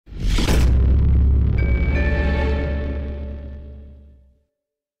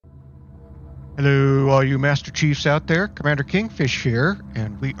Hello, all you Master Chiefs out there. Commander Kingfish here,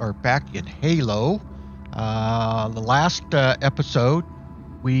 and we are back in Halo. The last episode,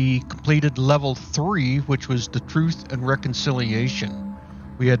 we completed level 3, which was the Truth and Reconciliation.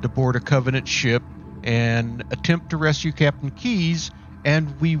 We had to board a Covenant ship and attempt to rescue Captain Keyes,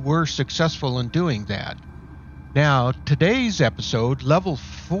 and we were successful in doing that. Now, today's episode, level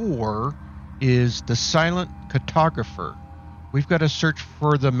 4, is the Silent Cartographer. We've got to search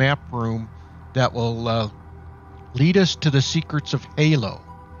for the map room that will lead us to the secrets of Halo.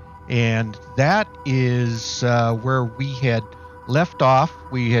 And that is where we had left off.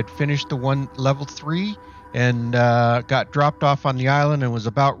 We had finished the one level 3 and got dropped off on the island and was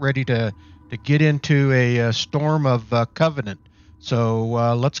about ready to get into a storm of Covenant.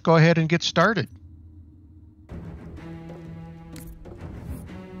 So let's go ahead and get started.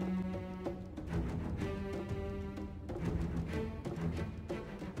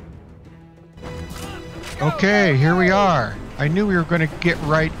 Okay, here we are. I knew we were going to get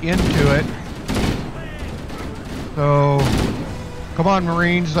right into it. So, come on,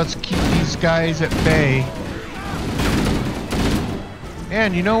 Marines, let's keep these guys at bay.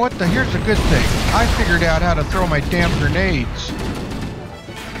 And you know what? Here's a good thing. I figured out how to throw my damn grenades.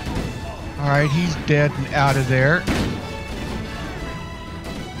 Alright, he's dead and out of there.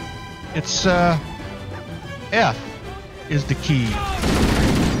 It's, F is the key.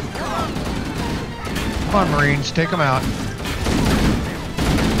 Come on, Marines, take them out.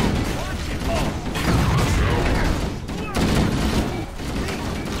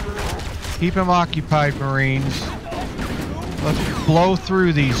 Keep them occupied, Marines. Let's blow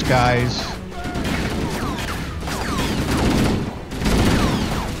through these guys.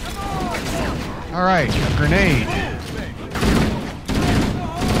 All right, a grenade.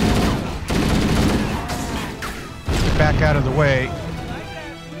 Get back out of the way.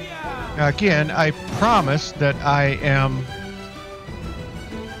 Now again, I promise that I am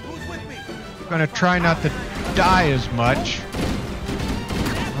going to try not to die as much.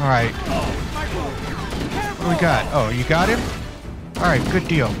 Alright. What do we got? Oh, you got him? Alright, good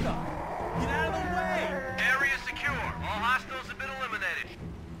deal. Get out of the way! Area secure. All hostiles have been eliminated.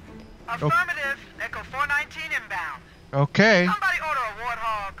 Affirmative. Echo 419 inbound. Okay. Somebody order a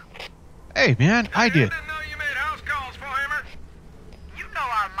warthog. Hey, man, I did. Didn't know you made house calls for Hammer. You know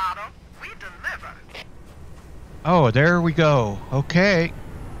our motto. We deliver. Oh, there we go. Okay.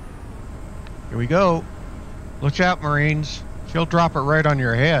 Here we go. Watch out, Marines. She'll drop it right on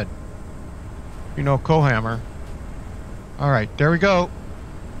your head. You know, Cohammer. Alright, there we go.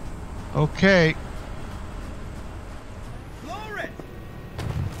 Okay.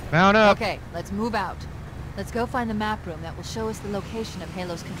 Mount up. Okay, let's move out. Let's go find the map room that will show us the location of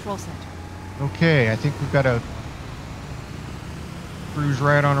Halo's control center. Okay, I think we've got to cruise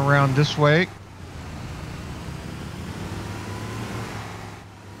right on around this way.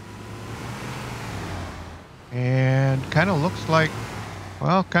 And kind of looks like,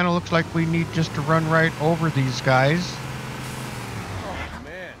 well, kind of looks like we need just to run right over these guys. Oh,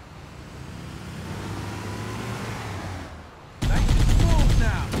 man. Nice move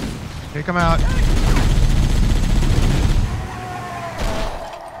now. Take them out.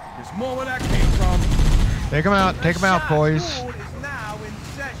 There's more where that came from. Take them out. Take them out, boys. Is now in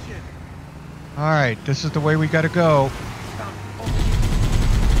session. All right, this is the way we got to go.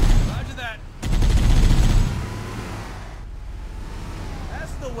 Roger that.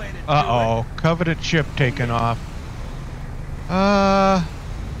 That's the way to do it. Uh-oh, Covenant ship taken off.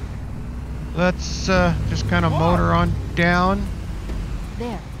 Let's just kind of motor on down.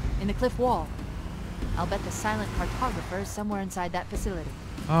 There, in the cliff wall. I'll bet the Silent Cartographer is somewhere inside that facility.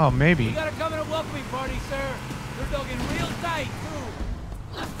 Oh, maybe. We got a coming and welcoming party, sir. They're dogging real tight, too.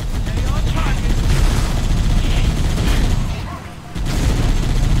 Stay on target.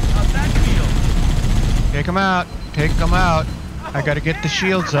 How's that feel? Take them out. Take them out. I got to get the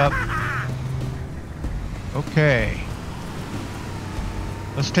shields up. Okay.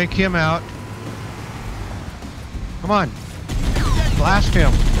 Let's take him out. Come on. Blast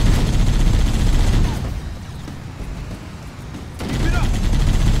him.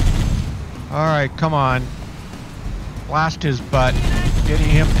 All right, come on. Blast his butt. Getting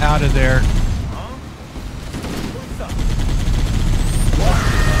him out of there.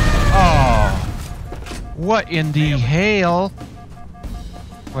 Oh. What in the hail?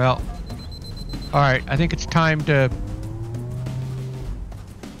 Well, all right, I think it's time to...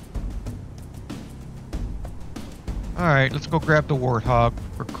 All right, let's go grab the warthog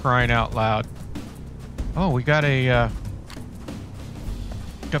for crying out loud. Oh, we got a...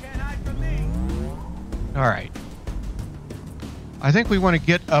 All right. I think we want to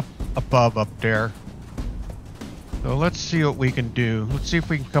get up above up there. So let's see what we can do. Let's see if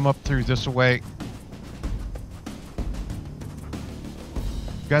we can come up through this way.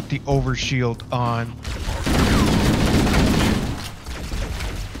 Got the overshield on.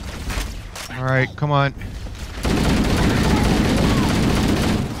 All right, come on.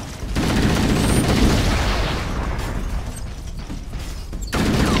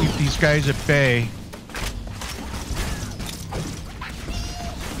 Keep these guys at bay.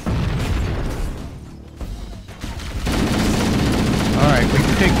 All right, we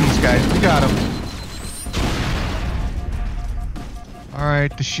can take these guys. We got them. All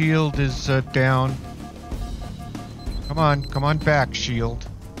right, the shield is down. Come on back, shield.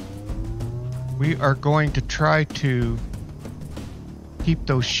 We are going to try to keep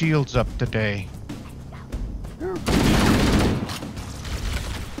those shields up today. Come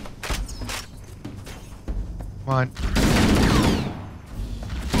on.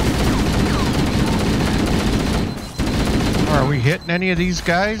 Are we hitting any of these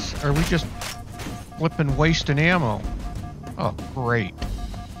guys? Or are we just flipping wasting ammo? Oh, great.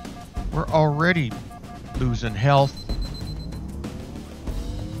 We're already losing health.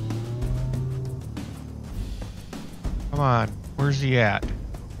 Come on, where's he at?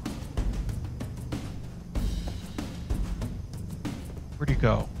 Where'd he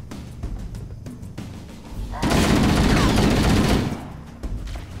go?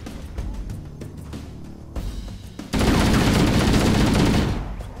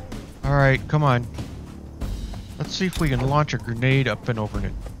 All right, come on. Let's see if we can launch a grenade up and over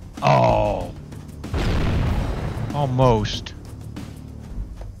it. Oh! Almost.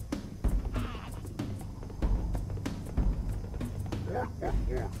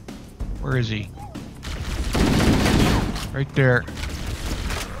 Where is he? Right there.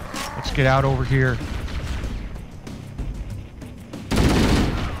 Let's get out over here.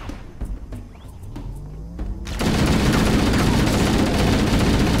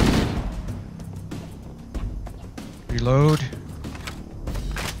 Reload.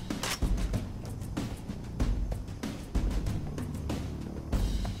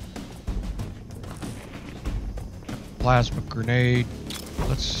 Plasma grenade.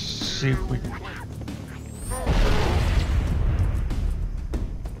 Let's see if we can.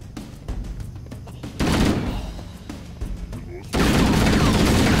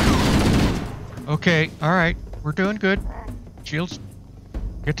 Okay, alright. We're doing good. Shields.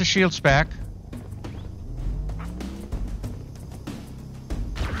 Get the shields back.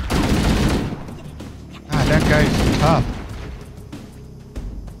 Ah, that guy's tough.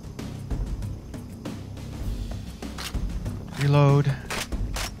 Reload.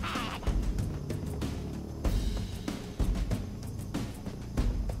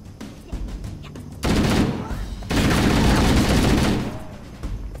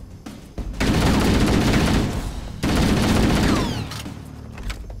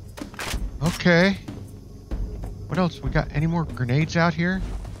 Okay. What else? We got any more grenades out here?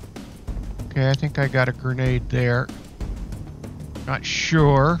 Okay, I think I got a grenade there. Not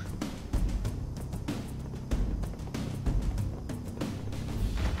sure.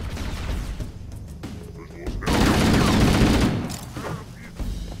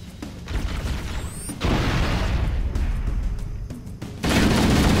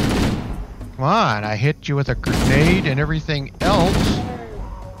 Come on, I hit you with a grenade and everything else.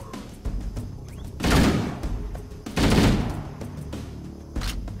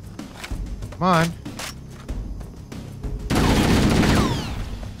 Come on.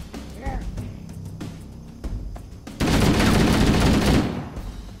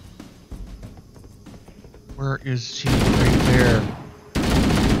 Where is he? Right there.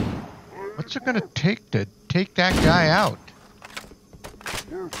 What's it gonna take to take that guy out?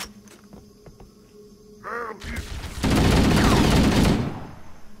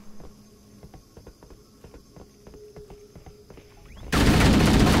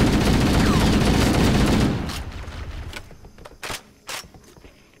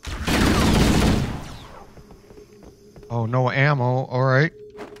 Oh, no ammo. All right.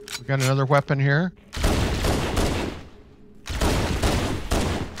 We got another weapon here.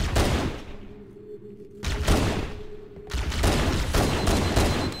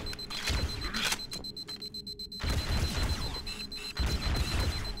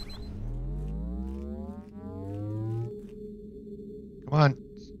 Come on.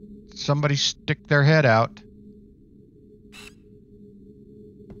 Somebody stick their head out.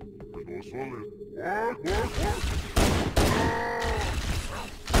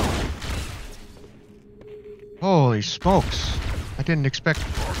 Holy smokes. I didn't expect...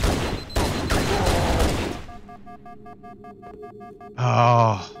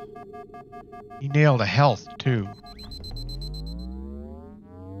 Oh. He nailed a health, too.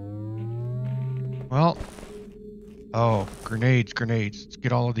 Well. Oh, grenades, grenades. Let's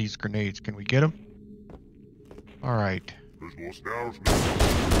get all of these grenades. Can we get them? Alright.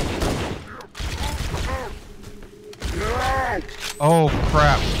 Oh,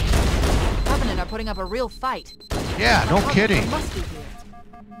 crap. Covenant are putting up a real fight. Yeah, no kidding. Must be here.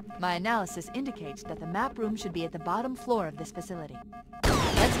 My analysis indicates that the map room should be at the bottom floor of this facility.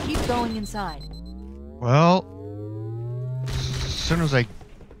 Let's keep going inside. Well, as soon as I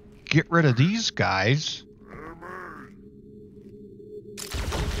get rid of these guys...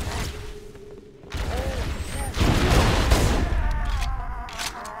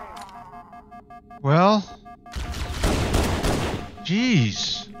 Well...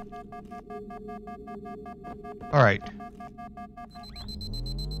 Jeez. Alright.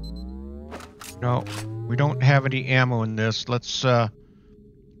 No, we don't have any ammo in this. Let's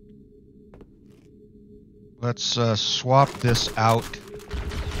swap this out.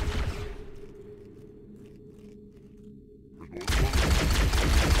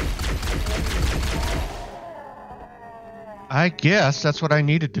 I guess that's what I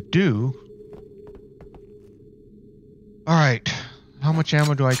needed to do. Alright. How much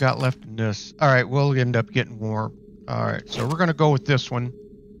ammo do I got left in this? Alright, we'll end up getting more. Alright, so we're gonna go with this one.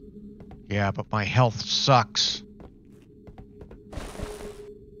 Yeah, but my health sucks.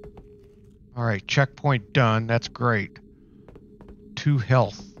 Alright, checkpoint done. That's great. 2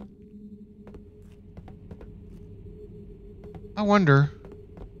 health. I wonder...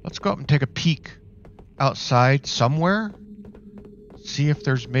 Let's go up and take a peek outside somewhere. See if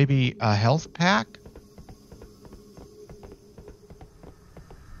there's maybe a health pack.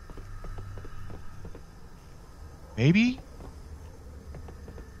 Maybe?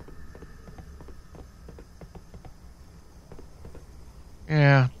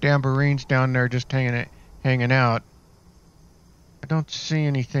 Yeah, Dambourine's down there just hanging out. I don't see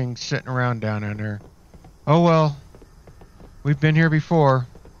anything sitting around down in there. Oh well. We've been here before.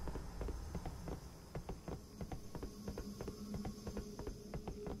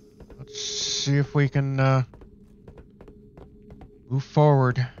 Let's see if we can move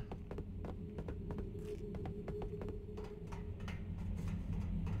forward.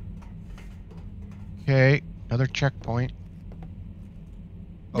 Okay, another checkpoint.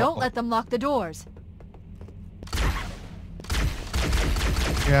 Don't let them lock the doors.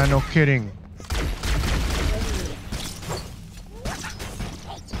 Yeah, no kidding.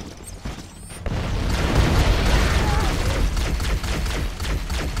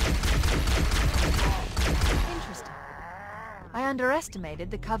 Interesting. I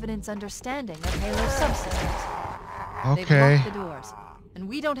underestimated the Covenant's understanding of Halo subsystems. They've Okay. locked the doors, and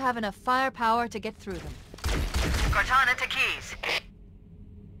we don't have enough firepower to get through them. Cortana to Keys.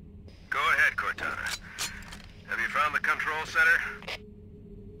 Go ahead, Cortana. Have you found the control center?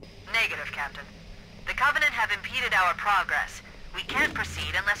 Negative, Captain. The Covenant have impeded our progress. We can't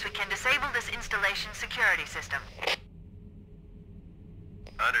proceed unless we can disable this installation's security system.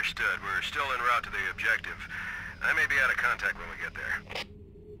 Understood. We're still en route to the objective. I may be out of contact when we get there.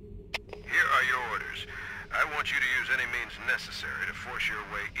 Here are your orders. I want you to use any means necessary to force your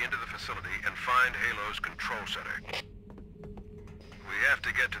way into the facility and find Halo's control center. We have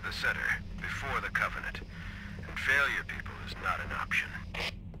to get to the center before the Covenant, and failure, people, is not an option.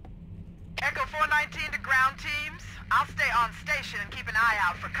 Echo 419 to ground teams. I'll stay on station and keep an eye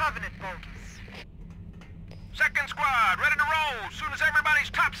out for Covenant bogies. Second squad, ready to roll as soon as everybody's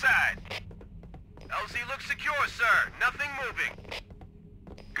topside. LZ looks secure, sir. Nothing moving.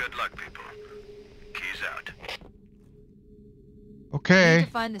 Good luck, people. Keys out. We Okay. need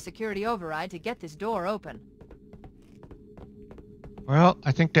to find the security override to get this door open. Well,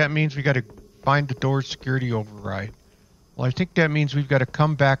 I think that means we got to find the door security override. Well, I think that means we've got to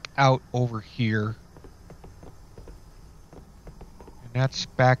come back out over here. And that's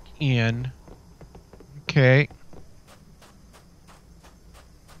back in. Okay.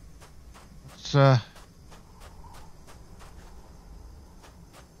 Let's,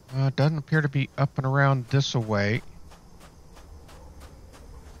 it doesn't appear to be up and around this way.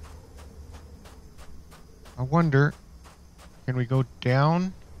 I wonder, can we go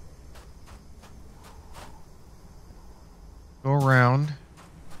down? Go around.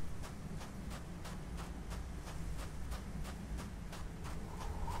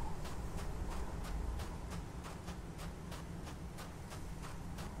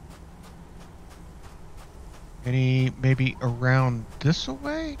 Maybe around this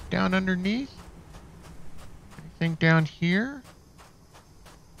way? Down underneath? Anything down here?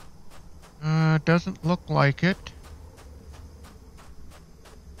 Doesn't look like it.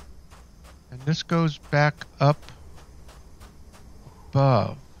 And this goes back up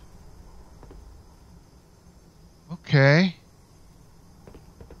above. Okay.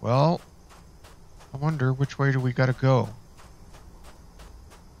 Well, I wonder which way do we gotta go?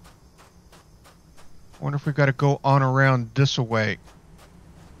 I wonder if we gotta go on around this way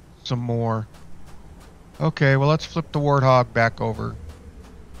some more. Okay, well, let's flip the Warthog back over.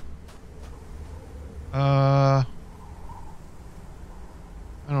 I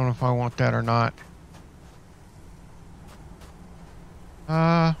don't know if I want that or not.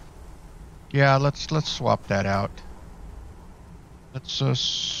 Yeah, let's swap that out. Let's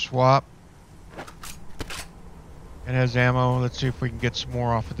swap. It has ammo. Let's see if we can get some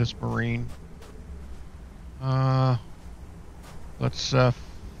more off of this Marine. Let's flip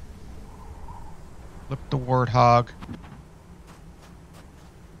the Warthog.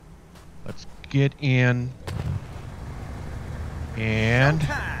 Let's get in. And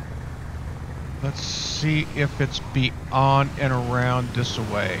let's see if it's beyond and around this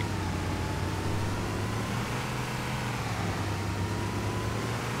way.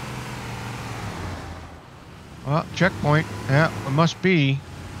 Well, checkpoint. Yeah, it must be.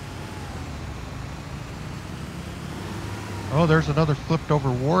 Oh, there's another flipped over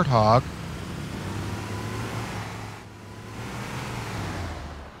Warthog.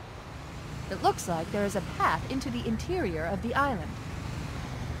 It looks like there is a path into the interior of the island.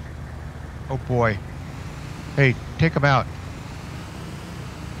 Oh boy. Hey, take him out.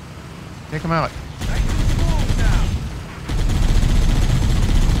 Take him out. Nice move now.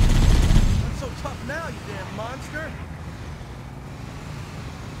 Not so tough now, you damn monster.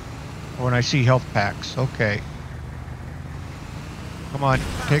 When I see health packs. Okay. Come on,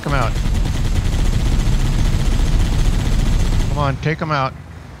 take him out. Come on, take him out.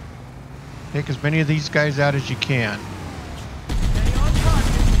 Take as many of these guys out as you can. Stay on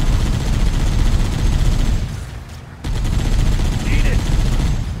target. Eat it.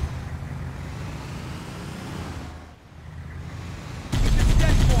 Keep it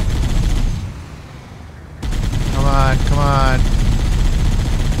steady for me. Come on, come on.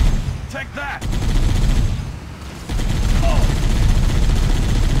 Take that. Oh.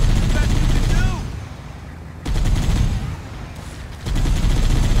 Best you can do.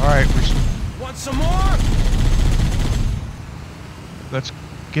 All right, Want some more? let's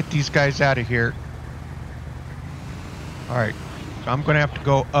get these guys out of here. All right, so I'm going to have to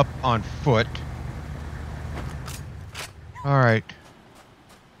go up on foot. All right.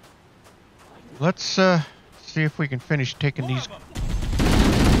 Let's see if we can finish taking these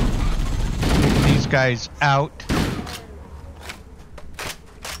guys out.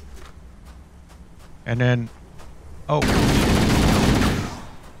 And then, oh.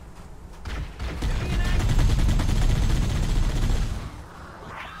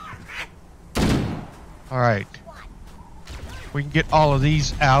 All right. We can get all of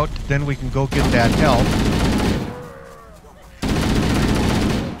these out, then we can go get that health.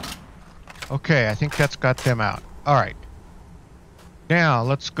 Okay, I think that's got them out. All right. Now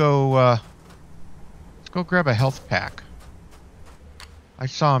let's go grab a health pack. I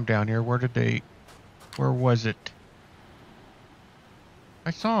saw them down here. Where was it?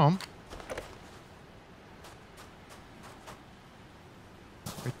 I saw them.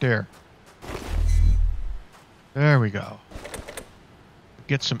 Right there. There we go.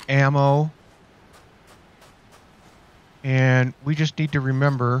 Get some ammo. And we just need to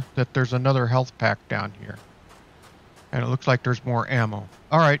remember that there's another health pack down here. And it looks like there's more ammo.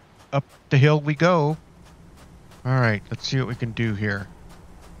 Alright, up the hill we go. Alright, let's see what we can do here.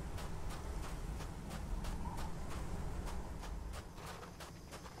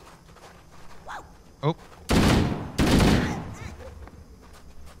 Oh.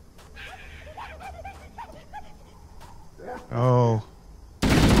 Oh.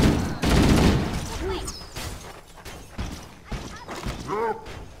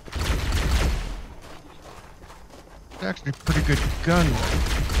 It's actually a pretty good gun.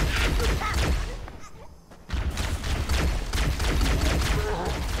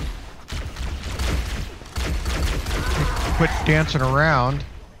 Quit dancing around.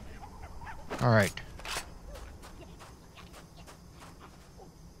 All right.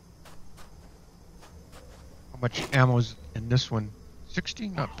 How much ammo is in this one? 60?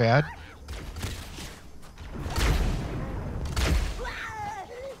 Not bad.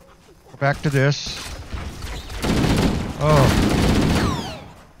 Go back to this. Oh.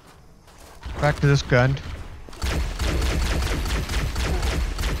 Back to this gun.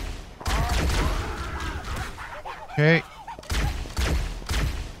 Okay.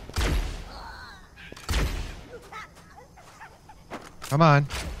 Come on.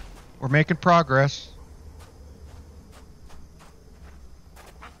 we're making progress.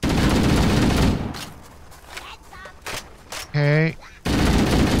 Okay.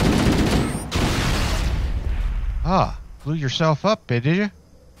 Ah, blew yourself up, did you?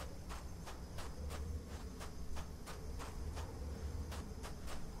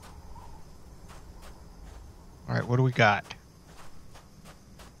 All right, what do we got?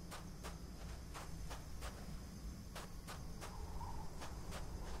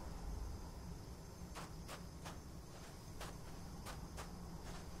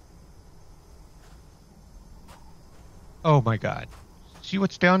 Oh my God. See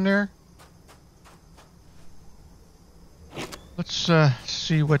what's down there? Let's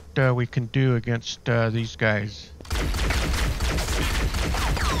see what we can do against these guys.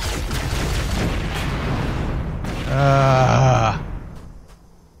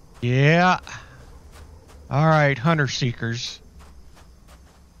 Yeah. All right, hunter seekers.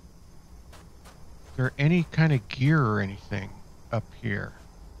 Is there any kind of gear or anything up here?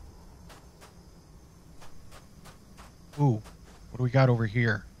 Ooh, what do we got over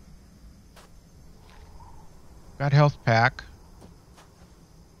here? Got health pack.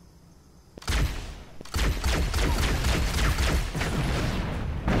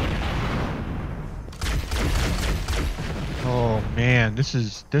 Oh man, this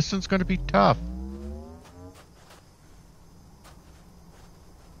one's gonna be tough.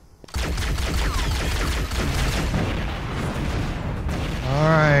 All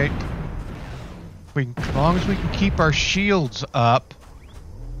right. As long as we can keep our shields up.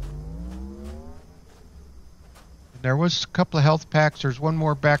 And there was a couple of health packs. There's one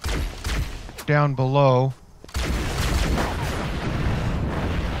more back down below.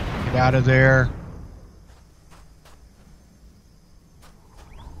 Get out of there.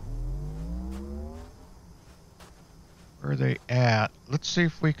 Where are they at? Let's see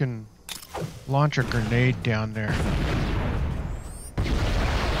if we can launch a grenade down there.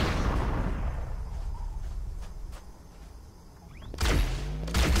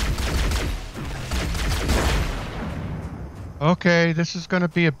 Okay, this is going to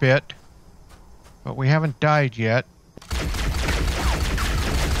be a bit, but we haven't died yet.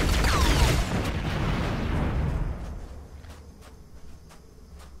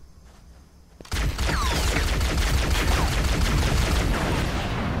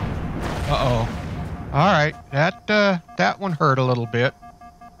 Uh-oh. All right, that one hurt a little bit.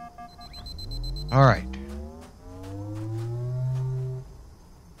 All right.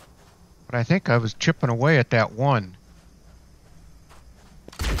 But I think I was chipping away at that one.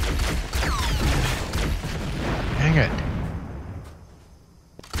 Dang it.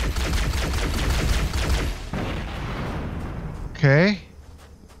 Okay.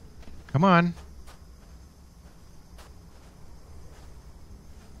 Come on.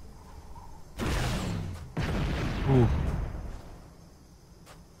 Ooh.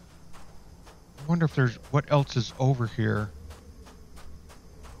 I wonder if there's what else is over here.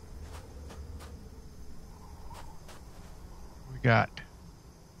 What we got?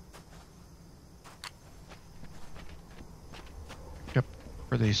 Picked up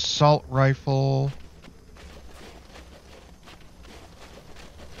for the assault rifle.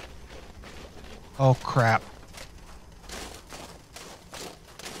 Oh crap.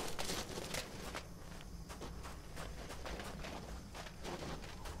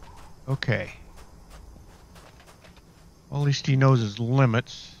 Okay. Well, at least he knows his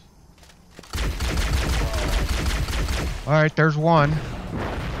limits. Alright, there's one.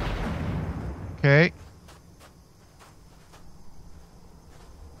 Okay.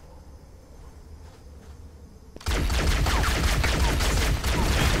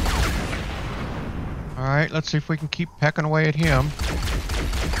 Alright, let's see if we can keep pecking away at him.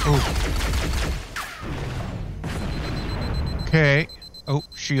 Ooh. Okay. Oh,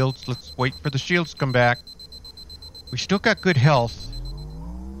 shields. Let's wait for the shields to come back. We still got good health.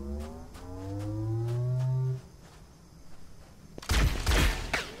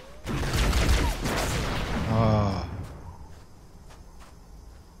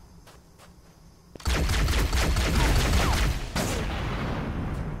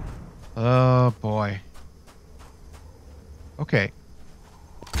 Oh, boy. Okay.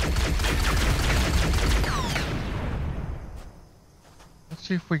 Let's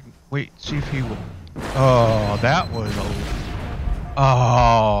see if we can wait, see if he will. Oh, that was a.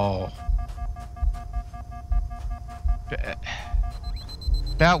 Oh.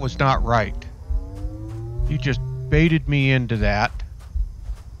 That was not right. You just baited me into that.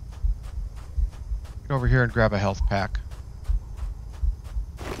 Get over here and grab a health pack.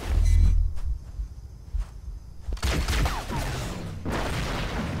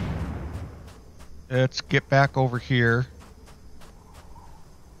 Let's get back over here.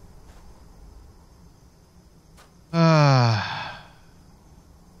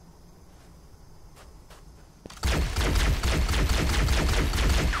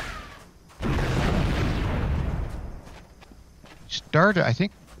 Started, I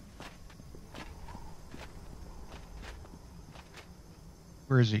think.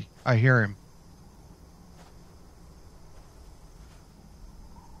 Where is he? I hear him.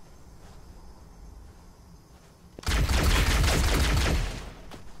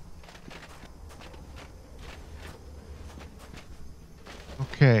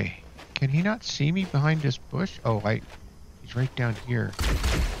 Okay. Can he not see me behind this bush? Oh, he's right down here.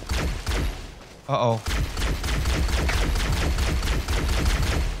 Uh-oh.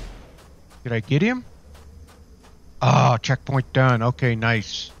 Did I get him? Ah, checkpoint done. Okay,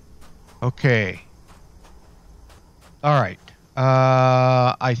 nice. Okay. All right.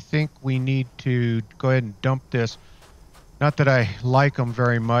 I think we need to go ahead and dump this. Not that I like them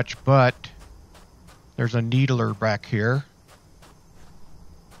very much, but there's a needler back here.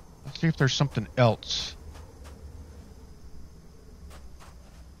 Let's see if there's something else.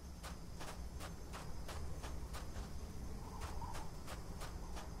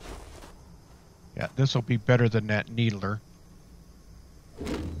 Yeah, this will be better than that needler.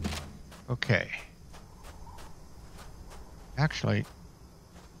 Okay. Actually,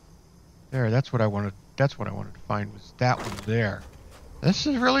 that's what I wanted. That's what I wanted to find, was that one there. This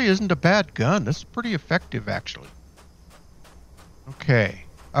really isn't a bad gun. This is pretty effective, actually. Okay.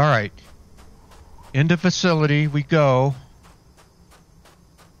 All right. Into facility we go.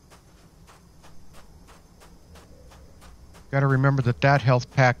 Got to remember that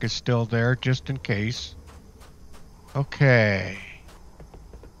health pack is still there, just in case. Okay.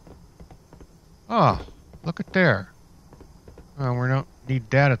 Oh, look at there. Oh, we don't need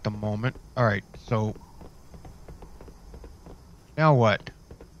that at the moment. All right, so now what?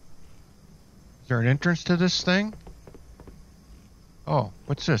 Is there an entrance to this thing? Oh,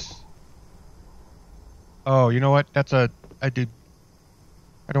 what's this? Oh, you know what? I don't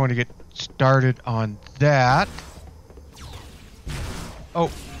want to get started on that. Oh.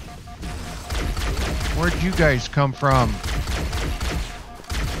 Where'd you guys come from?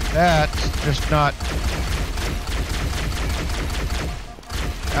 That's just not...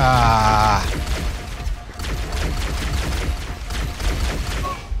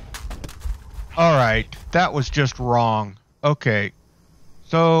 Alright, that was just wrong. Okay.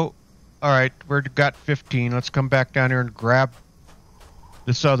 So, alright, we've got 15. Let's come back down here and grab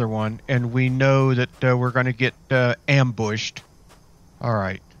this other one. And we know that we're going to get ambushed.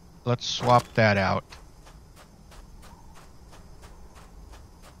 Alright, let's swap that out.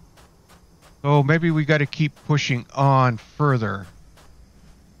 So maybe we got to keep pushing on further.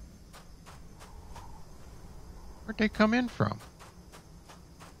 Where'd they come in from?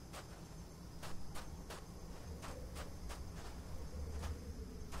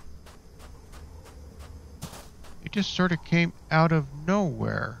 It just sort of came out of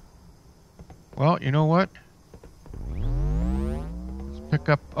nowhere. Well, you know what? Let's pick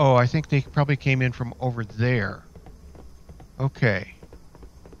up... Oh, I think they probably came in from over there. Okay.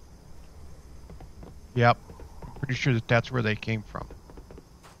 Yep. I'm pretty sure that's where they came from.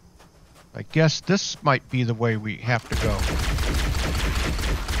 I guess this might be the way we have to go.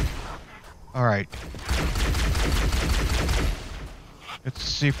 Alright. Let's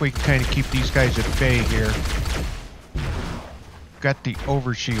see if we can kind of keep these guys at bay here. Got the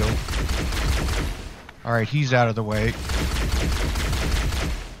overshield. Alright, he's out of the way.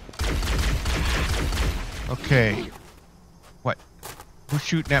 Okay. What? Who's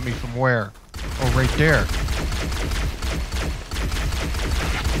shooting at me from where? Oh, right there.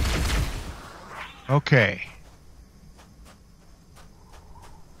 Okay.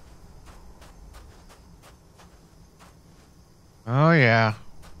 Oh, yeah.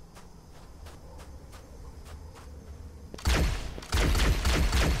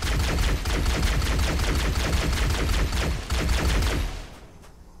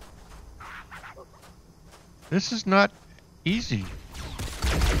 This is not easy.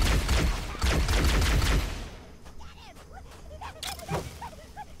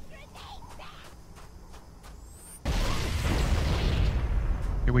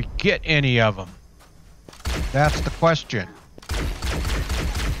 Did we get any of them? That's the question.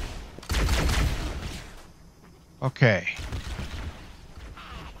 Okay.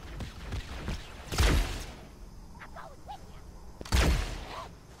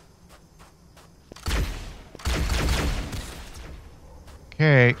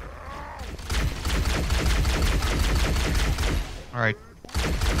 Okay. All right.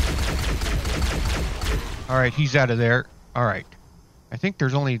 All right, he's out of there. All right. I think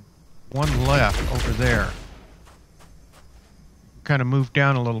there's only one left over there. Kind of move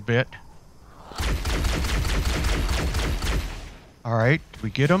down a little bit. All right, did we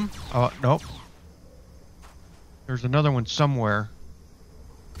get him? Oh, nope. There's another one somewhere.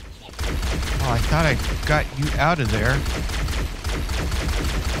 Oh, I thought I got you out of there.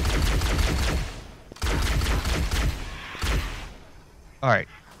 All right,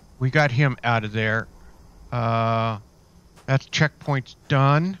 we got him out of there. That's checkpoint's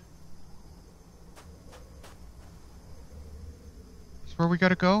done. Is where we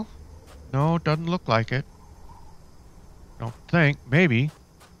gotta go? No, doesn't look like it. Don't think. Maybe.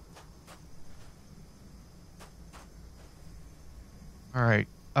 All right.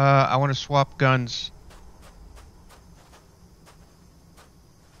 I want to swap guns.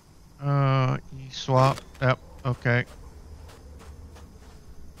 E-swap. Yep. Okay.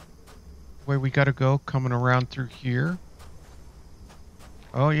 Way we gotta go, coming around through here.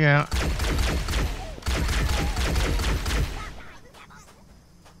 Oh yeah.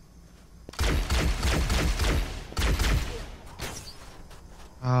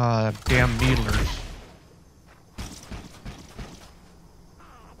 Ah, damn needlers.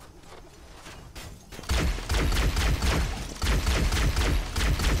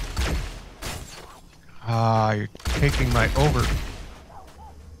 Ah, you're taking my over.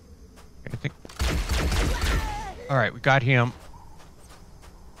 I think. All right, we got him.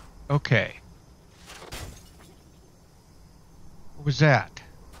 Okay. What was that?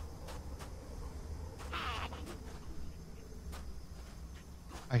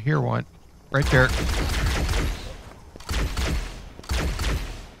 I hear one. Right there.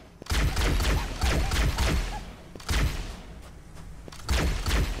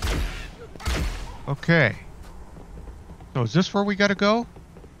 Okay. So is this where we gotta go?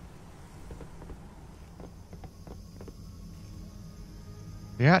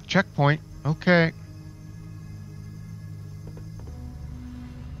 Yeah, checkpoint. Okay.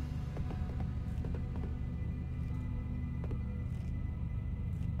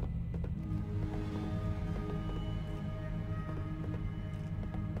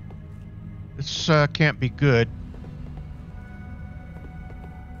 This can't be good.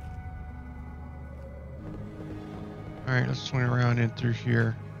 Alright, let's swing around in through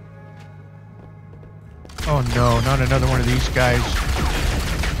here. Oh no, not another one of these guys.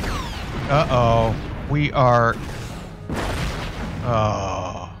 Uh-oh. We are...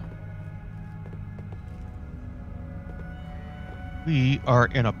 We are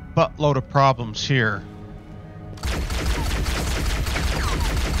in a buttload of problems here.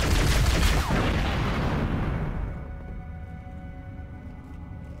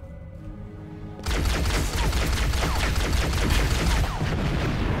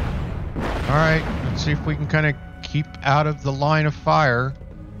 Alright, let's see if we can kind of keep out of the line of fire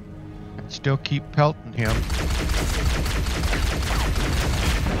and still keep pelting him.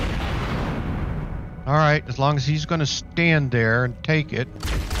 Alright, as long as he's going to stand there and take it.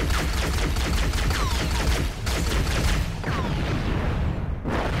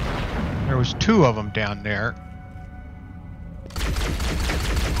 There was two of them down there.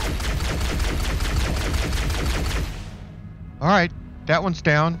 Alright, that one's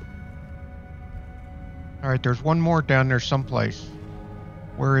down. Alright, there's one more down there someplace.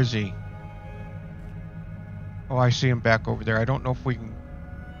 Where is he? Oh, I see him back over there. I don't know if we can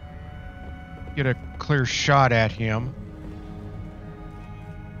get a clear shot at him.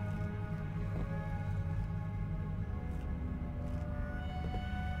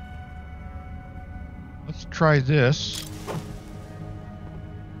 Let's try this.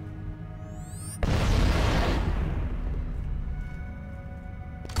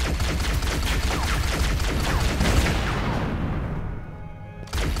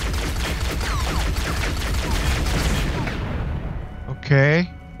 Okay.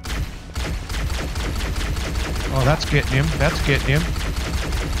 Oh, that's getting him. That's getting him.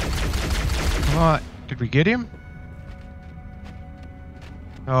 Come on. Did we get him?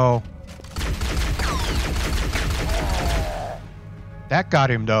 No. That got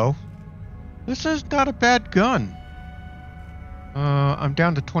him, though. This is not a bad gun. I'm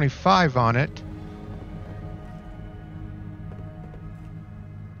down to 25 on it.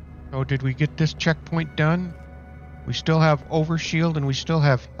 Oh, did we get this checkpoint done? We still have overshield and we still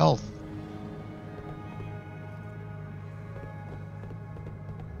have health.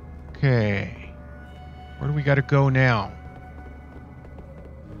 Okay. Where do we got to go now?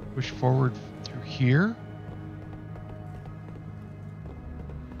 Push forward through here.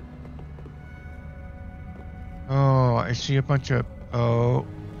 Oh, I see a bunch of Oh.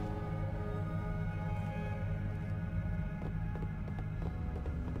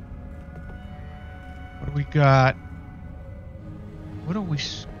 What do we got?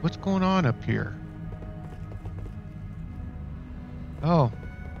 What's going on up here? Oh.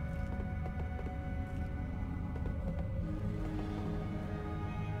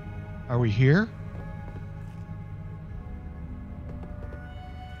 Are we here?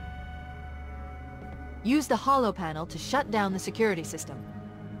 Use the holo panel to shut down the security system.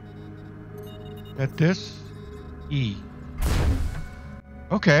 At this? E.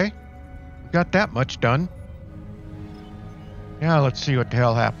 Okay. We got that much done. Now let's see what the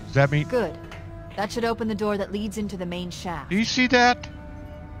hell happens. Does that mean... Good. That should open the door that leads into the main shaft. Do you see that?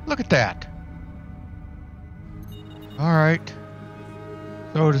 Look at that. Alright.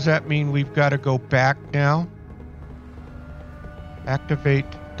 So does that mean we've got to go back now? Activate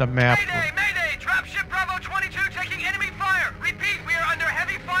the map. Mayday! Mayday! Dropship Bravo 22 taking enemy fire! Repeat, we are under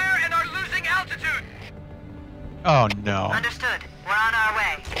heavy fire and are losing altitude! Oh no. Understood. We're on our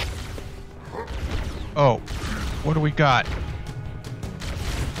way. Oh. What do we got?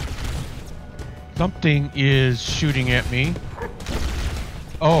 Something is shooting at me.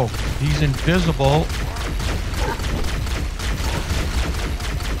 Oh, he's invisible.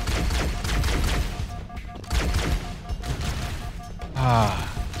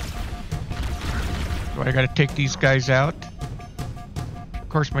 So I gotta take these guys out. Of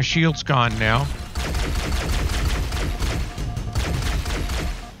course, my shield's gone now.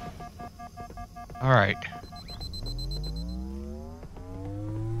 Alright.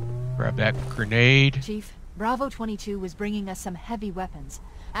 Grab that grenade. Chief, Bravo 22 was bringing us some heavy weapons.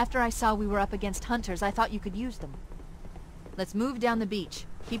 After I saw we were up against hunters, I thought you could use them. Let's move down the beach.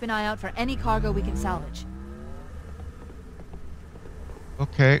 Keep an eye out for any cargo we can salvage.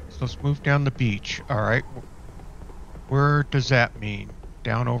 Okay, so let's move down the beach. Alright. Where does that mean?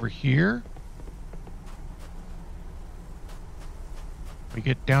 Down over here? We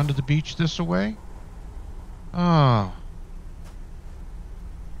get down to the beach this way? Oh.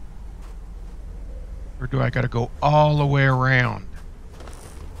 Or do I gotta go all the way around?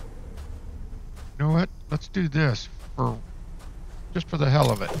 You know what? Let's do this just for the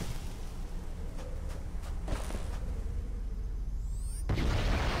hell of it.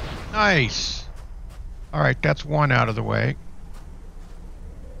 Nice. Alright, that's one out of the way.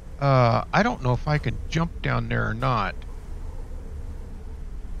 I don't know if I can jump down there or not.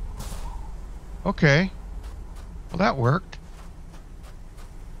 Okay. Well, that worked.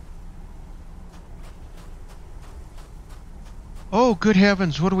 Oh, good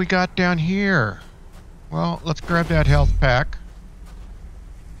heavens, what do we got down here? Well, let's grab that health pack.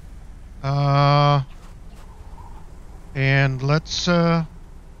 And let's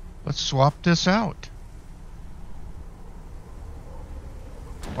swap this out.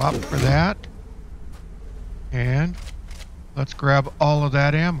 Swap for that. And let's grab all of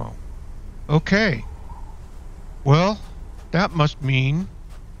that ammo. Okay. Well, that must mean...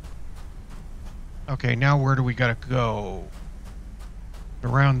 Okay, now where do we gotta go?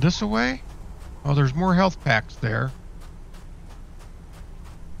 Around this way? Oh, there's more health packs there.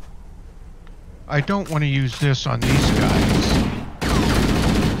 I don't want to use this on these guys.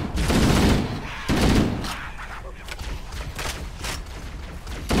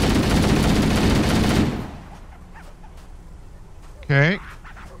 Okay.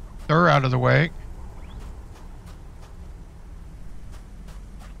 They're out of the way.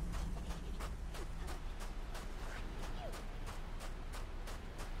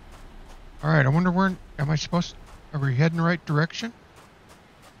 Alright, I wonder where... Am I supposed... Are we heading the right direction?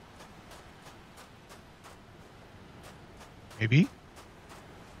 Maybe.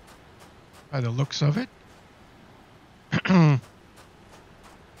 By the looks of it.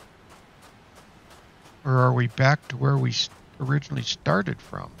 Or are we back to where we originally started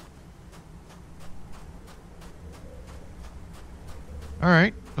from?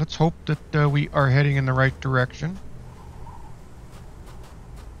 Alright, let's hope that we are heading in the right direction.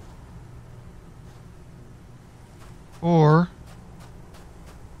 Or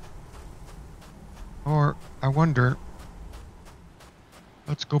I wonder,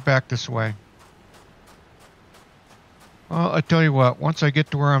 let's go back this way. Well, I tell you what, once I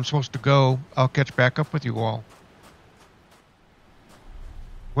get to where I'm supposed to go, I'll catch back up with you all.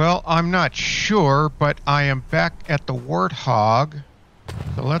 Well, I'm not sure, but I am back at the Warthog.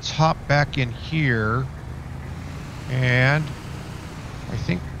 So let's hop back in here. And I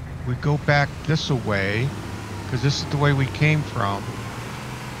think we go back this way, because this is the way we came from.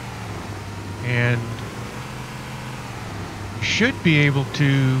 And we should be able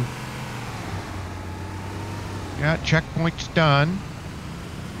to Yeah, checkpoint's done.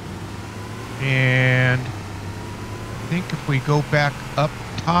 And I think if we go back up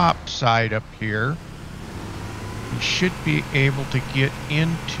top side up here, we should be able to get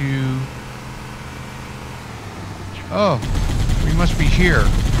into... Oh, we must be here.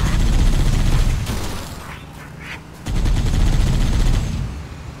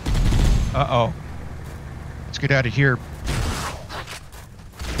 Uh-oh. Let's get out of here.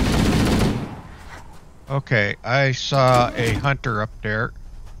 Okay, I saw a hunter up there.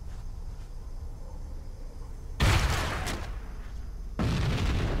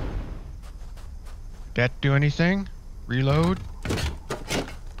 Did that do anything? Reload.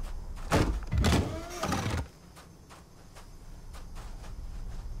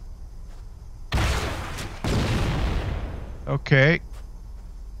 Okay.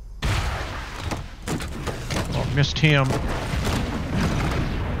 Oh, missed him.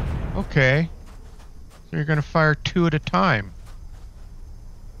 Okay. So you're gonna fire 2 at a time.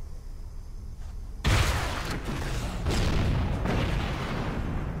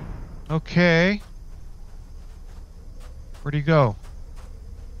 Okay. Where'd he go?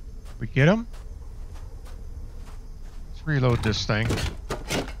 We get him? Let's reload this thing.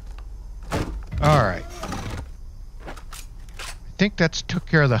 Alright. I think that's took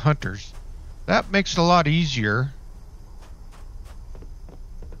care of the hunters. That makes it a lot easier.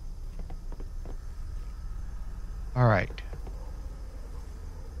 Alright.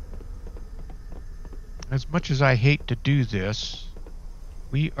 As much as I hate to do this,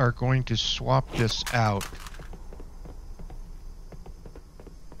 we are going to swap this out.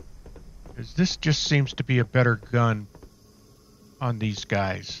 Because this just seems to be a better gun on these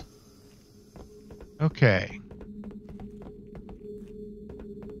guys. Okay.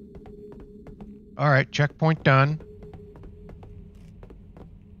 Alright, checkpoint done.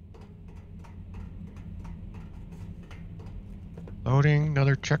 Loading,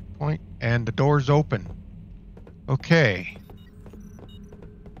 another checkpoint, and the door's open. Okay.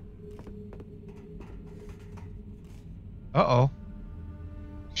 Uh-oh.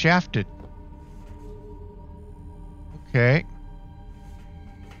 Shafted. Okay.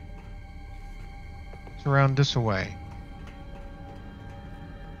 Let's around this way.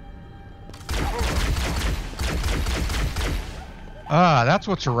 Ah, that's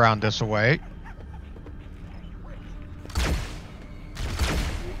what's around this way.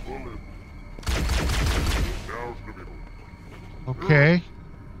 Okay.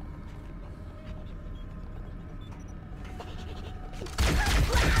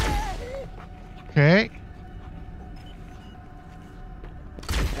 Okay.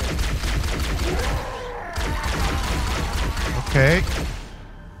 Okay.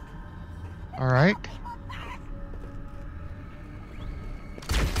 All right.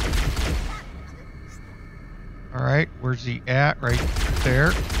 All right, where's he at? Right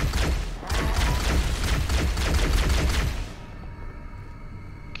there.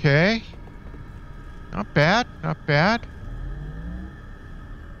 Okay. Not bad, not bad.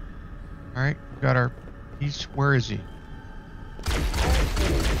 All right, we got our... where is he?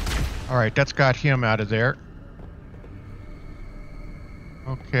 All right, that's got him out of there.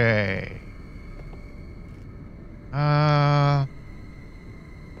 Okay. All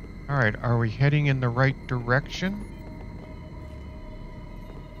right, are we heading in the right direction?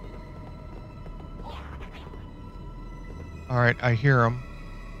 All right, I hear him.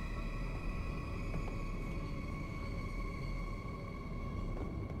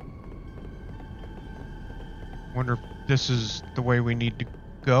 Wonder if this is the way we need to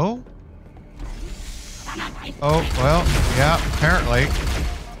go? Oh, well, yeah, apparently.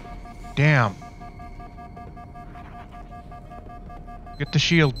 Damn. Get the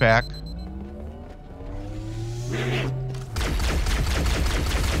shield back.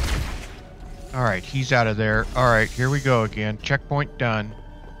 Alright, he's out of there. Alright, here we go again. Checkpoint done.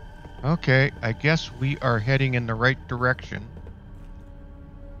 Okay, I guess we are heading in the right direction.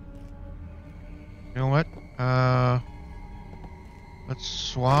 You know what? Let's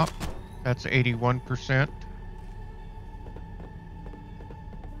swap. That's 81%.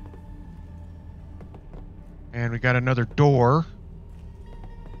 And we got another door.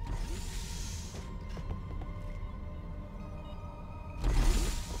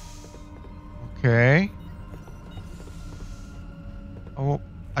 Okay. Oh,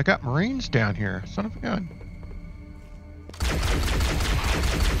 I got Marines down here. Son of a gun.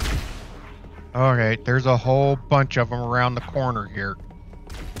 Okay, there's a whole bunch of them around the corner here.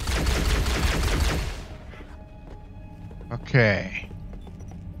 Okay.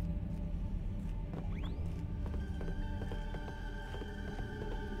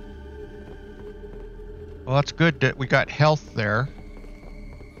 Well, that's good that we got health there.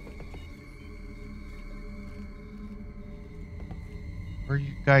 Where are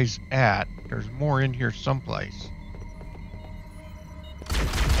you guys at? There's more in here someplace.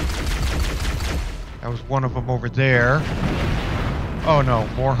 That was one of them over there. Oh no,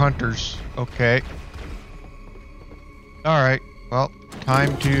 more hunters. Okay. Alright, well,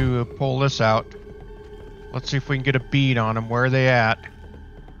 time to pull this out. Let's see if we can get a bead on them. Where are they at?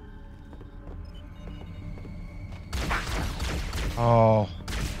 Oh.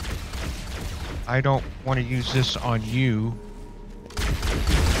 I don't want to use this on you.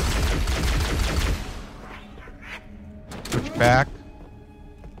 Switch back.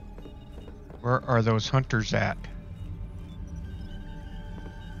 Where are those hunters at?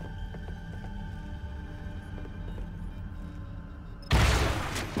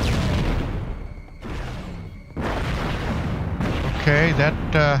 Okay,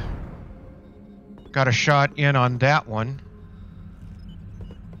 that got a shot in on that one.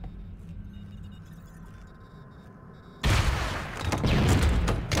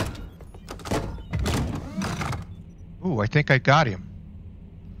 Ooh, I think I got him.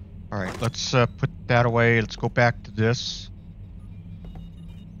 Alright, let's put that away. Let's go back to this.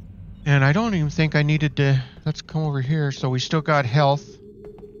 And I don't even think I needed to... Let's come over here. So we still got health.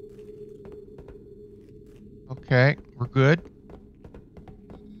 Okay, we're good.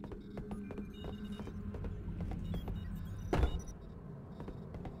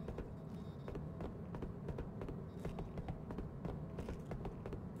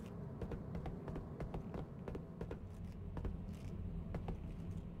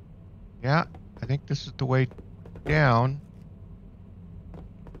 Yeah, I think this is the way down.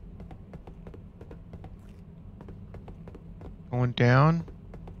 Going down.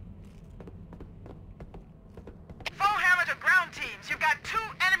 Full hammer to ground teams. You've got 2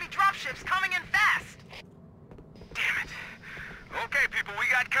 enemy dropships coming in fast. Damn it. Okay, people, we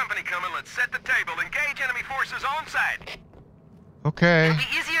got company coming. Let's set the table. Engage enemy forces on site. Okay. It'll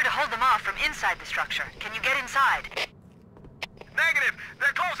be easier to hold them off from inside the structure. Can you get inside? Negative.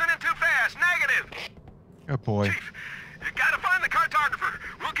 They're closing in too fast. Negative. Oh boy. Chief, you gotta find the cartographer.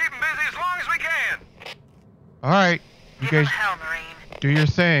 We'll keep him busy as long as we can. Alright. You Give him guys hell, Marine. do your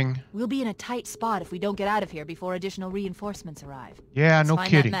thing. We'll be in a tight spot if we don't get out of here before additional reinforcements arrive. Yeah, Let's no find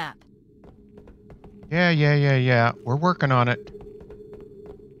kidding. that map. Yeah. We're working on it.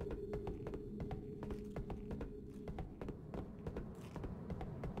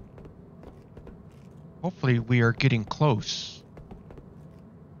 Hopefully we are getting close.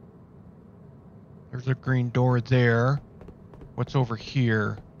 There's a green door there. What's over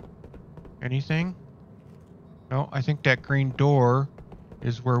here? Anything? No, I think that green door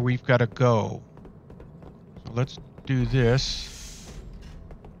is where we've got to go. So let's do this.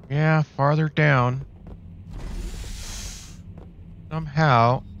 Yeah, farther down.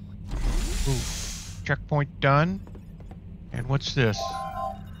 Somehow. Ooh, checkpoint done. And what's this?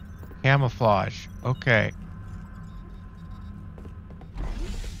 Camouflage. Okay.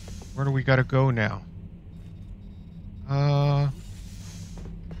 Where do we gotta go now?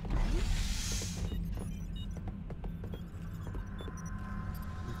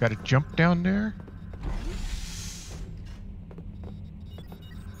 We gotta jump down there?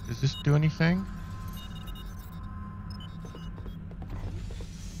 Does this do anything?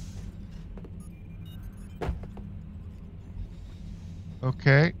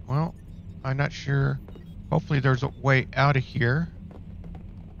 Okay, well, I'm not sure. Hopefully there's a way out of here.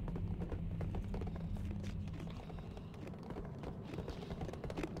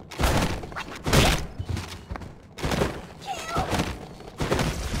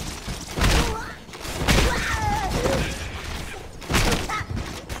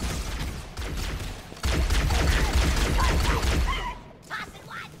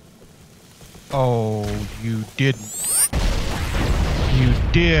 Oh, you didn't. You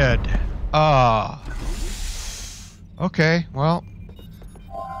did. Ah. Okay, well.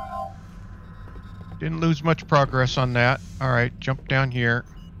 Didn't lose much progress on that. Alright, jump down here.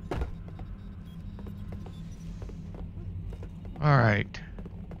 Alright.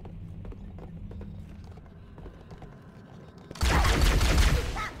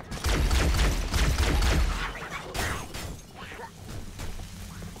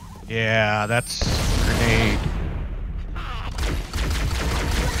 Yeah, that's a grenade.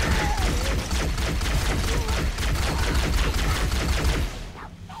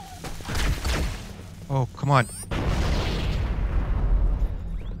 Oh, come on.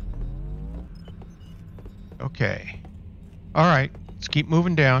 Okay. All right, let's keep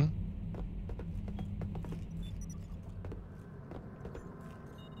moving down.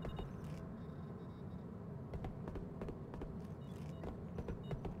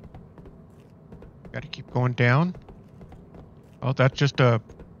 Gotta keep going down. Oh, that's just a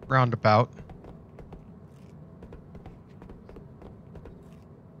roundabout.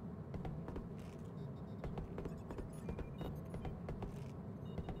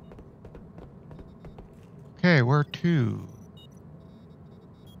 Okay, where to?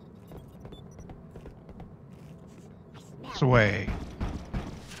 This way.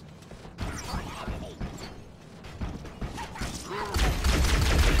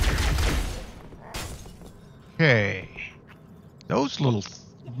 Okay. Those little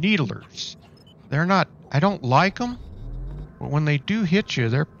needlers, they're not, I don't like them, but when they do hit you,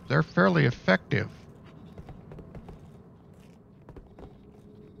 they're fairly effective.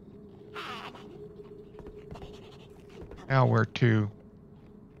 Now where to?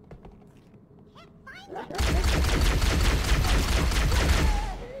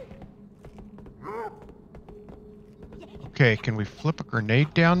 Okay, can we flip a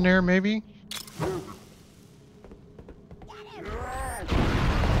grenade down there maybe?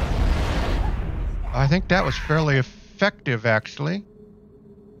 I think that was fairly effective, actually.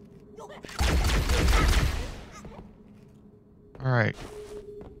 All right.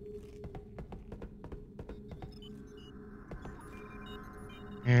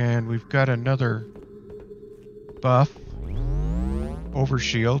 And we've got another buff.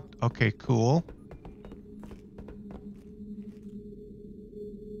 Overshield. Okay, cool.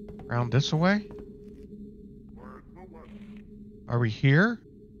 Round this way? Are we here?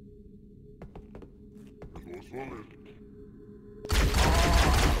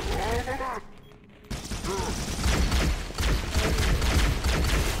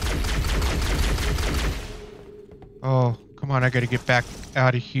 Oh, come on, I gotta get back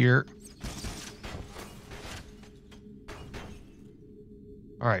out of here.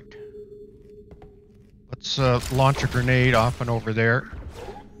 Alright. Let's launch a grenade off and over there.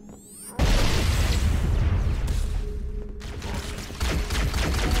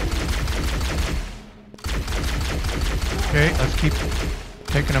 Okay, let's keep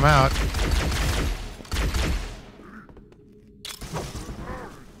taking them out.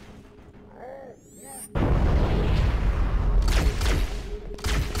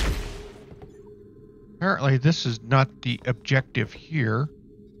 Apparently this is not the objective here.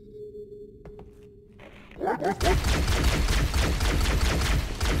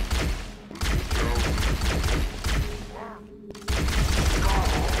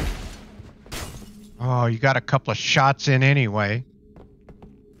 Oh, you got a couple of shots in anyway.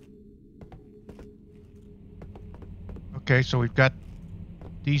 Okay, so we've got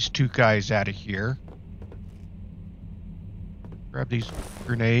these two guys out of here. Grab these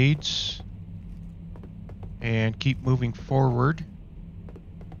grenades and keep moving forward.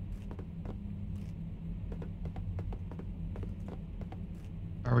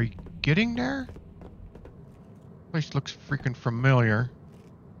 Are we getting there? Place looks freaking familiar.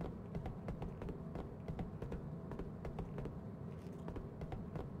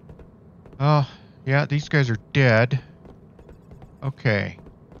 Oh, yeah, these guys are dead. Okay.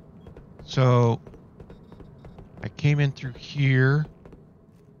 So, I came in through here.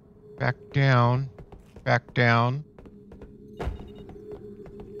 Back down. Back down.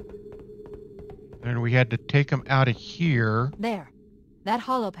 And we had to take them out of here. There. That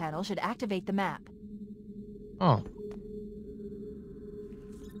holo panel should activate the map. Oh.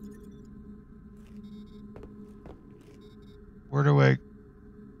 Where do I...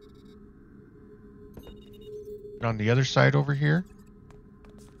 on the other side over here?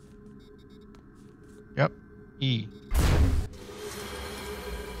 Yep. E.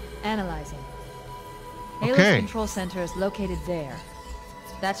 Analyzing. Halo's Okay. control center is located there.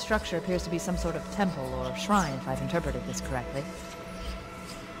 That structure appears to be some sort of temple or shrine, if I've interpreted this correctly.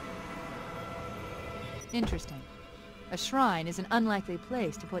 Interesting. A shrine is an unlikely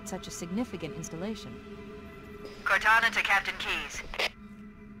place to put such a significant installation. Cortana to Captain Keyes.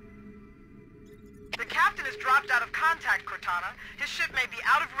 The captain has dropped out of contact, Cortana. His ship may be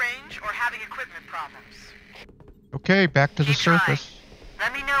out of range or having equipment problems. Okay, back to the Keep trying. surface.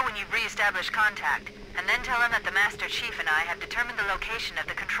 Let me know when you've re-established contact, and then tell him that the Master Chief and I have determined the location of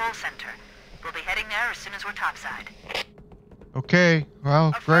the control center. We'll be heading there as soon as we're topside. Okay,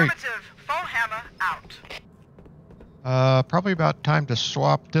 well, great. Affirmative. Full hammer out. Probably about time to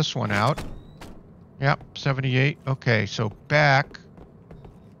swap this one out. Yep, 78. Okay, so back.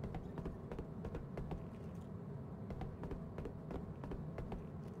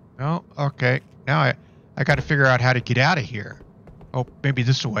 No, okay. Now I got to figure out how to get out of here. Oh, maybe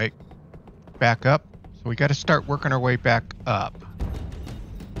this way. Back up. So we got to start working our way back up.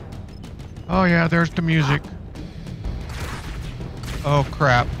 Oh yeah, there's the music. Oh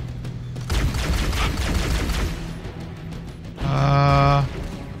crap.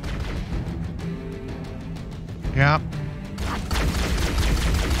 Yeah.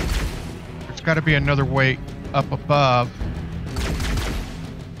 There's got to be another way up above.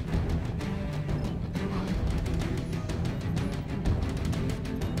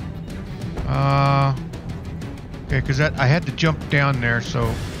 Okay, because I had to jump down there,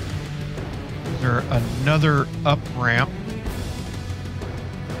 so is there another up ramp?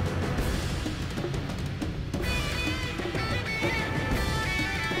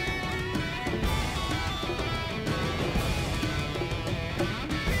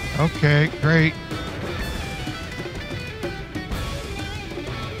 Okay, great.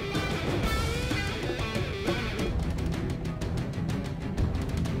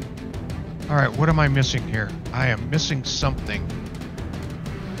 All right, what am I missing here? I am missing something.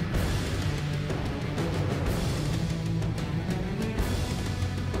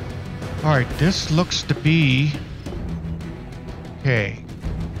 All right, this looks to be... Okay,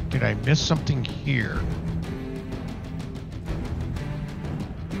 did I miss something here?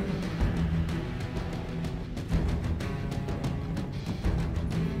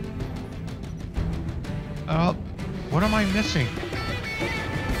 What am I missing?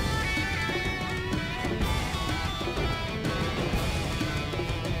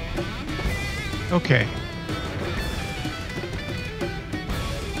 Okay.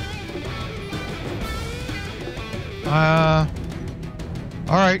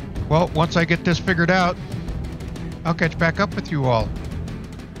 All right. Well, once I get this figured out, I'll catch back up with you all.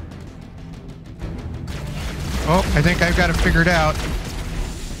 Oh, I think I've got it figured out.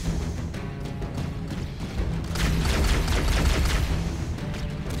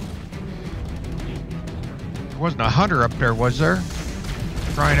 There wasn't a hunter up there, was there?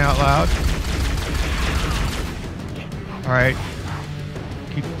 Crying out loud. All right.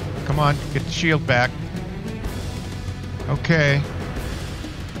 Come on, get the shield back. Okay.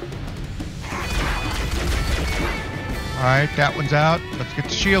 All right, that one's out. Let's get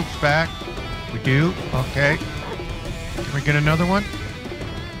the shields back. We do. Okay. Can we get another one?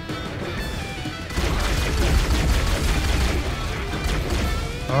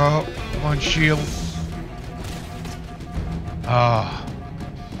 Oh, come on, shields. Oh,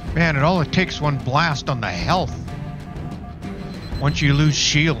 man, it only takes one blast on the health once you lose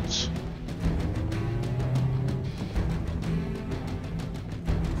shields.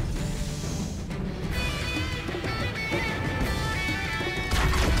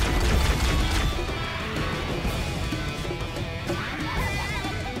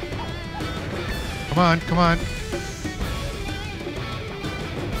 Come on, come on.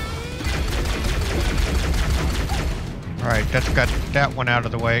 All right, that's got that one out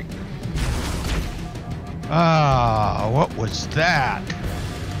of the way. Ah, what was that?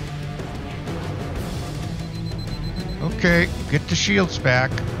 Okay, get the shields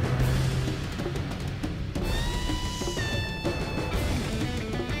back.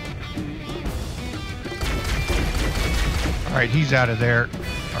 All right, he's out of there.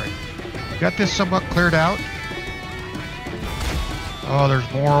 All right, got this somewhat cleared out. Oh,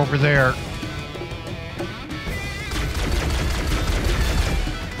 there's more over there.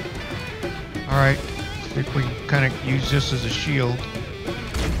 All right, I think we can kind of use this as a shield.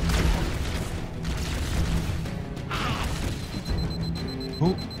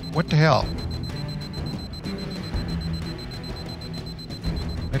 Ooh, what the hell?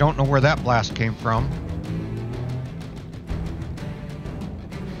 I don't know where that blast came from.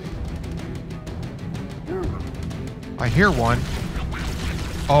 I hear one.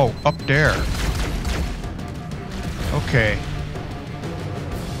 Oh, up there. Okay.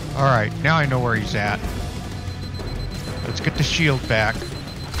 All right, now I know where he's at. Let's get the shield back.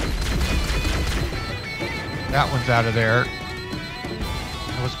 That one's out of there.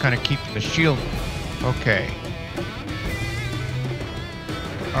 I was kind of keeping the shield. Okay.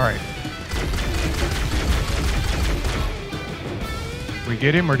 All right. Did we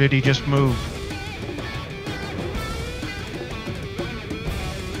get him, or did he just move?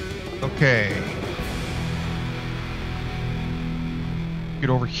 Okay. Get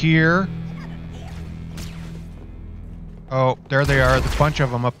over here. Oh, there they are. The bunch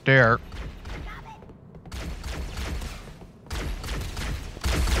of them up there.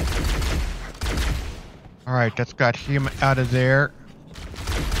 All right, that's got him out of there.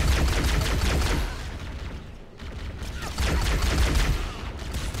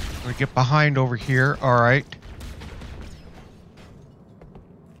 We get behind over here. All right.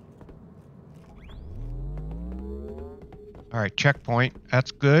 All right, checkpoint.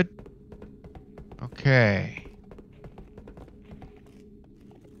 That's good. Okay.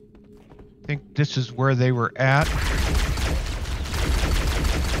 I think this is where they were at.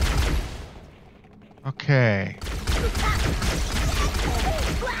 Okay.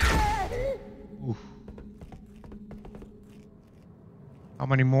 Oof. How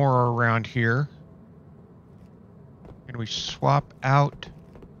many more are around here? Can we swap out?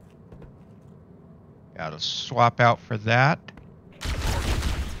 Yeah, let's swap out for that.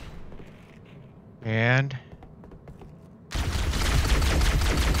 And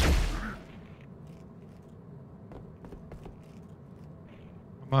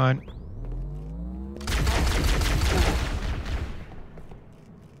come on.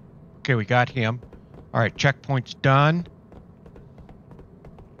 Okay, we got him. All right, checkpoint's done.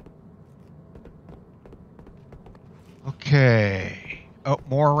 Okay. Oh,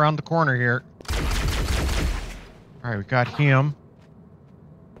 more around the corner here. All right, we got him.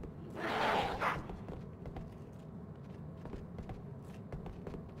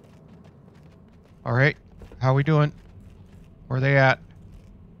 All right, how we doing? Where are they at?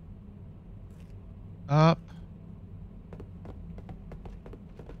 Up.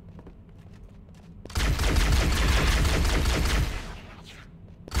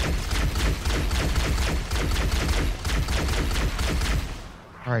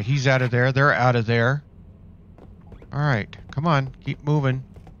 All right, he's out of there. They're out of there. All right, come on, keep moving.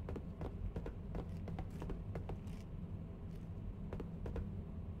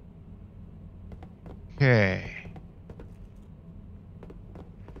 Okay.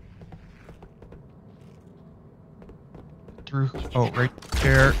 Through. Oh, right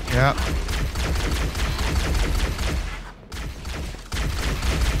there. Yeah.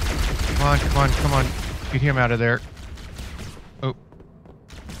 Come on, come on, come on. Get him out of there. Oh.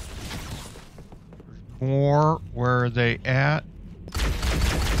 There's more. Where are they at?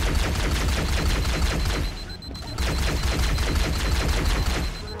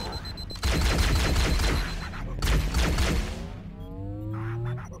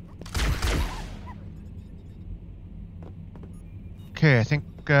 Okay, I think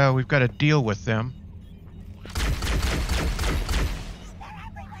we've got to deal with them.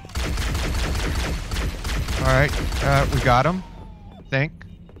 All right, we got them, I think.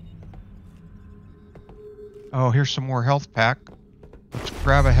 Oh, here's some more health pack. Let's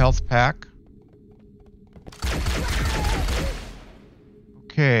grab a health pack.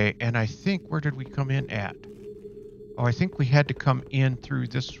 Okay, and I think, where did we come in at? Oh, I think we had to come in through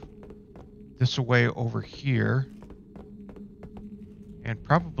this way over here. And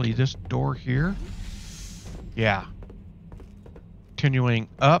probably this door here. Yeah. Continuing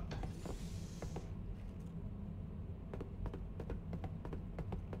up.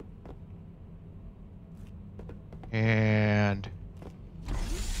 And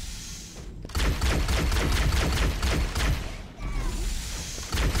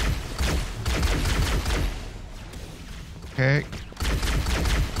okay.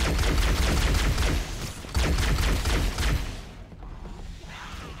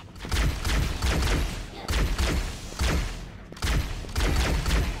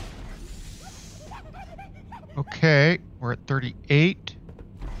 Okay, we're at 38.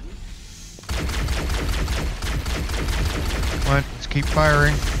 Come on, let's keep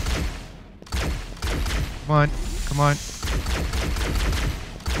firing. Come on, come on.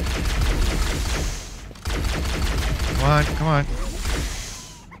 Come on, come on.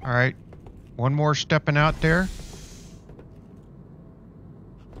 All right, one more stepping out there.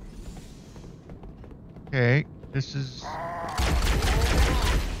 Okay, this is...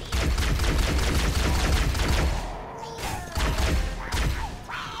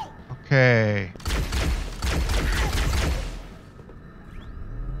 Okay.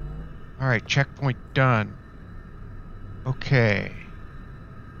 All right, checkpoint done. Okay.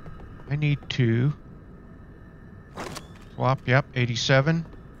 I need to swap, yep, 87.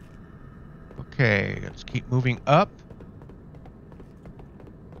 Okay, let's keep moving up.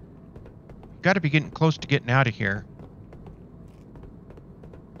 Got to be getting close to getting out of here.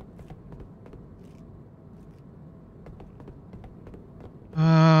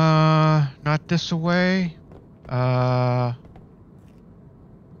 Not this way.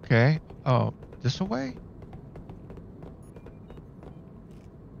 Okay. Oh, this way?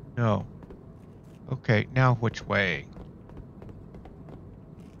 No. Okay, now which way?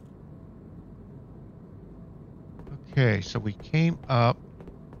 Okay, so we came up.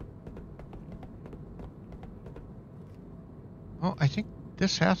 Oh, I think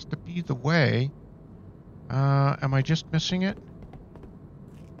this has to be the way. Am I just missing it?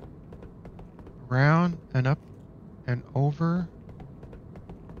 Around and up and over.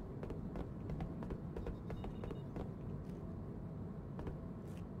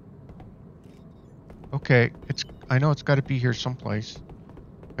 Okay, I know it's got to be here someplace.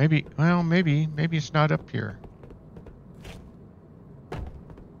 Maybe, well, maybe it's not up here.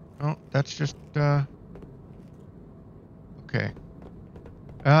 Oh, that's just, okay.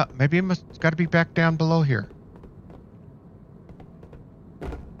 Maybe it's got to be back down below here.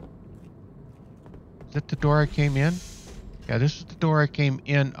 Is that the door I came in? Yeah, this is the door I came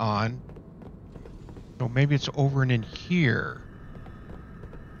in on. So maybe it's over and in here.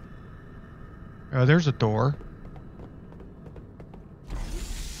 Oh, there's a door.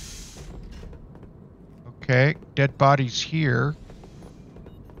 Okay, dead bodies here.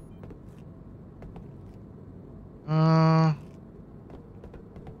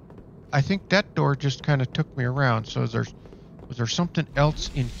 I think that door just kind of took me around. So was there something else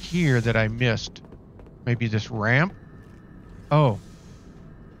in here that I missed? Maybe this ramp? Oh.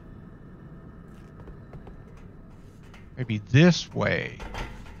 Maybe this way.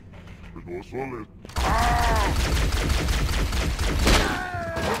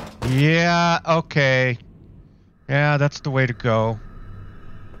 Yeah, okay. Yeah, that's the way to go.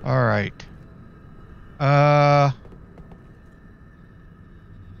 All right.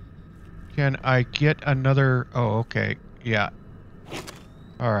 Can I get another... Oh, okay. Yeah.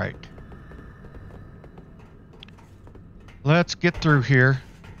 All right. Let's get through here.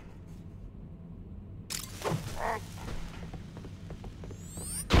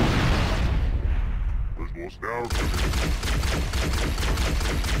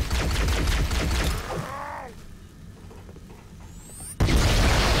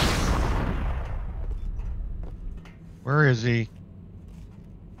 Where is he?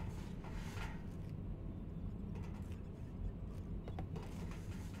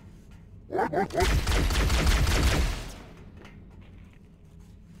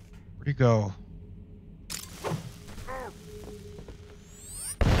 Where'd he go?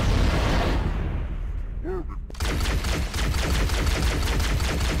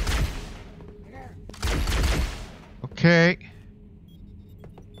 Okay.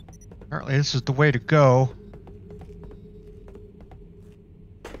 Apparently this is the way to go.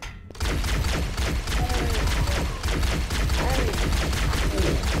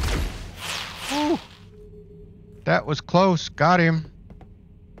 Whew. That was close. Got him.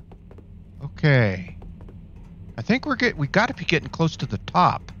 Okay. I think we got to be getting close to the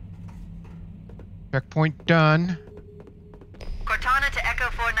top. Checkpoint done. Cortana to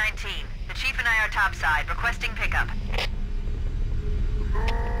Echo 419. The Chief and I are topside, requesting pickup.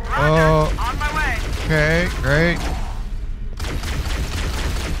 Roger, on my way. Okay, great.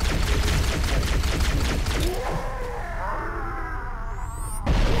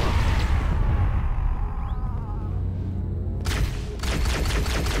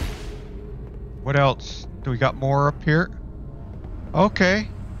 What else? Do we got more up here? Okay.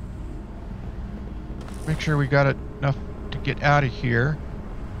 Make sure we got enough to get out of here.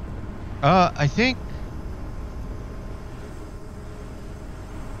 I think...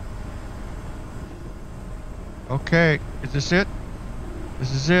 Okay, is this it?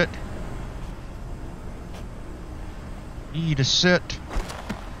 This is it. E to sit.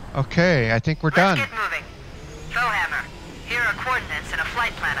 Okay, I think we're done. Let's get moving. Bowhammer, here are coordinates and a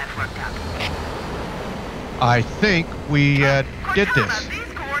flight plan I've worked out. I think we did Cortana, this.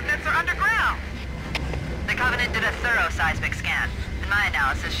 These coordinates are underground. The Covenant did a thorough seismic scan, and my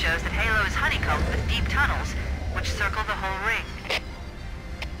analysis shows that Halo is honeycombed with deep tunnels, which circle the whole ring.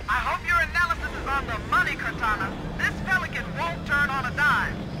 I hope your analysis is on the money, Cortana. This Pelican won't turn on a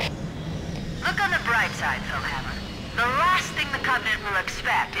dime. Look on the bright side, Bowhammer. The last thing the Covenant will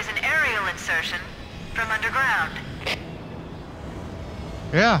expect is an aerial insertion from underground.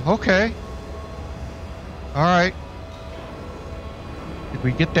 Yeah, okay. Alright. Did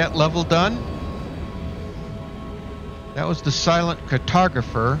we get that level done? That was the Silent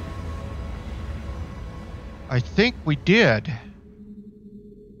Cartographer. I think we did.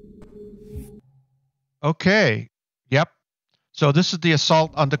 Okay. Yep. So this is the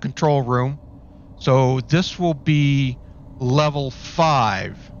assault on the control room. So this will be level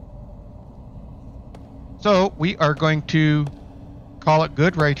 5. So we are going to call it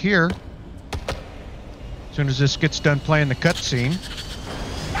good right here. As soon as this gets done playing the cutscene. This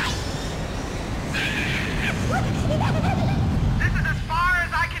is as far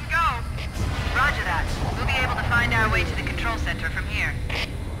as I can go. Roger that. We'll be able to find our way to the control center from here.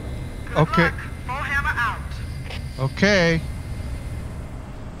 Good Okay. luck. Bowhammer out. Okay.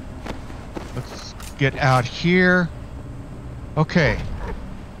 Let's get out here. Okay.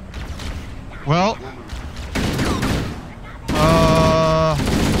 Well,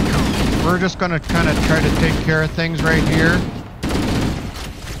 we're just gonna kind of try to take care of things right here.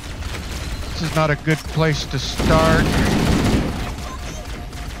 This is not a good place to start.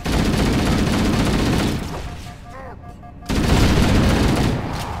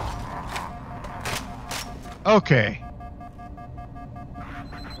 Okay.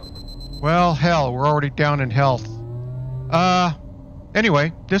 Well, hell, we're already down in health.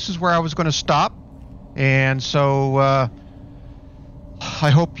 Anyway, this is where I was going to stop. And so, I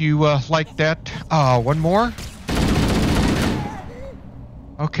hope you liked that. One more?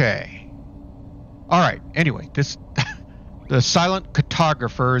 Okay. Alright, anyway, this... the Silent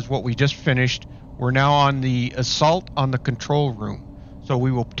Cartographer is what we just finished. We're now on the assault on the control room. So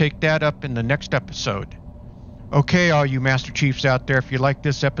we will take that up in the next episode. Okay, all you Master Chiefs out there, if you like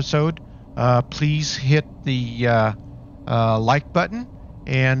this episode, please hit the like button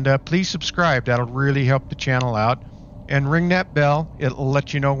and please subscribe. That'll really help the channel out. And ring that bell. It'll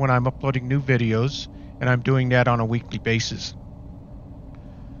let you know when I'm uploading new videos, and I'm doing that on a weekly basis.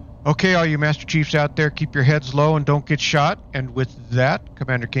 Okay, all you Master Chiefs out there, keep your heads low and don't get shot. And with that,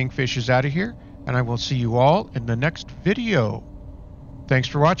 Commander Kingfish is out of here, and I will see you all in the next video. Thanks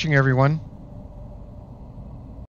for watching, everyone.